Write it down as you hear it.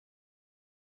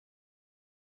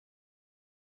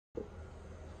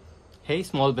Hey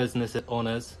small business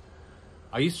owners,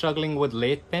 are you struggling with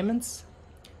late payments?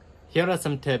 Here are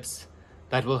some tips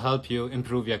that will help you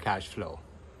improve your cash flow.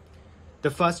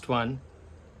 The first one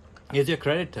is your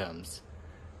credit terms.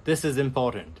 This is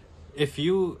important. If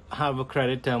you have a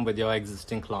credit term with your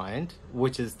existing client,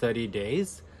 which is 30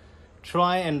 days,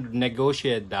 try and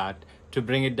negotiate that to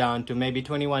bring it down to maybe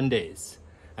 21 days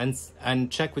and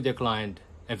check with your client.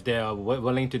 If they are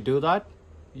willing to do that,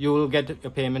 you will get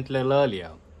your payment a little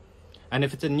earlier. And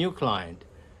if it's a new client,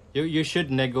 you should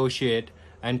negotiate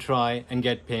and try and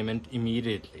get payment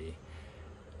immediately.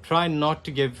 Try not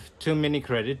to give too many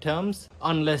credit terms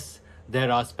unless there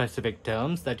are specific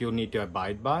terms that you need to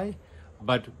abide by,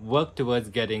 but work towards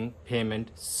getting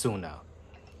payment sooner.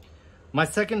 My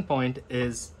second point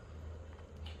is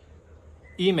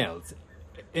emails.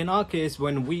 In our case,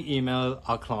 when we email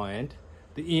our client,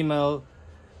 the email,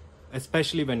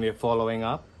 especially when we're following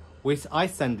up, I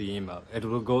send the email. It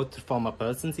will go from a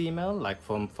person's email, like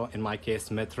in my case,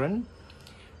 Mithran,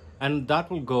 and that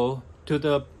will go to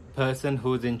the person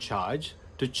who's in charge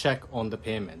to check on the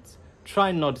payments.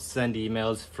 Try not to send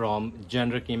emails from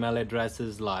generic email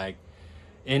addresses like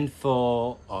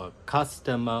info or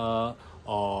customer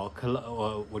or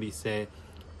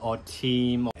or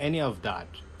team or any of that.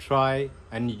 Try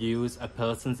and use a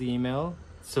person's email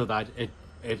so that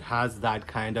it has that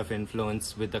kind of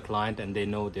influence with the client and they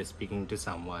know they're speaking to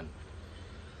someone.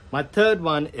 My third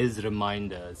one is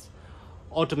reminders.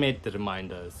 Automate the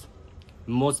reminders.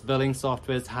 Most billing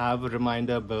softwares have a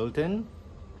reminder built in,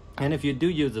 and if you do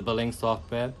use the billing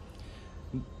software,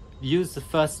 use the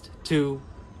first 2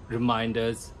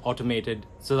 reminders automated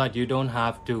so that you don't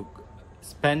have to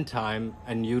spend time,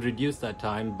 and you reduce that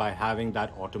time by having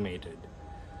that automated.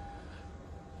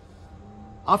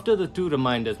 After the 2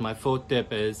 reminders, my 4th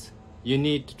tip is you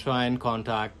need to try and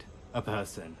contact a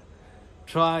person.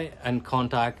 Try and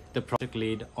contact the project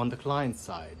lead on the client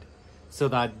side so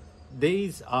that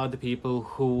these are the people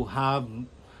who have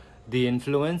the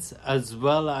influence as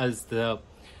well as the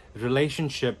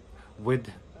relationship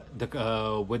with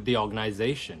the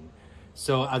organization.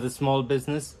 So as a small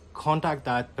business, contact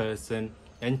that person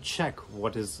and check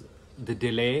what is the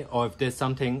delay, or if there's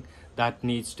something that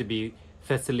needs to be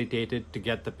facilitated to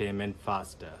get the payment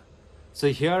faster. So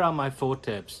here are my 4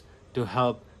 tips to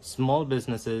help small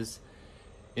businesses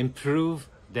improve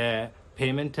their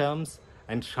payment terms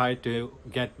and try to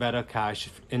get better cash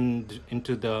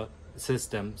into the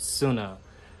system sooner.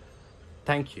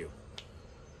 Thank you.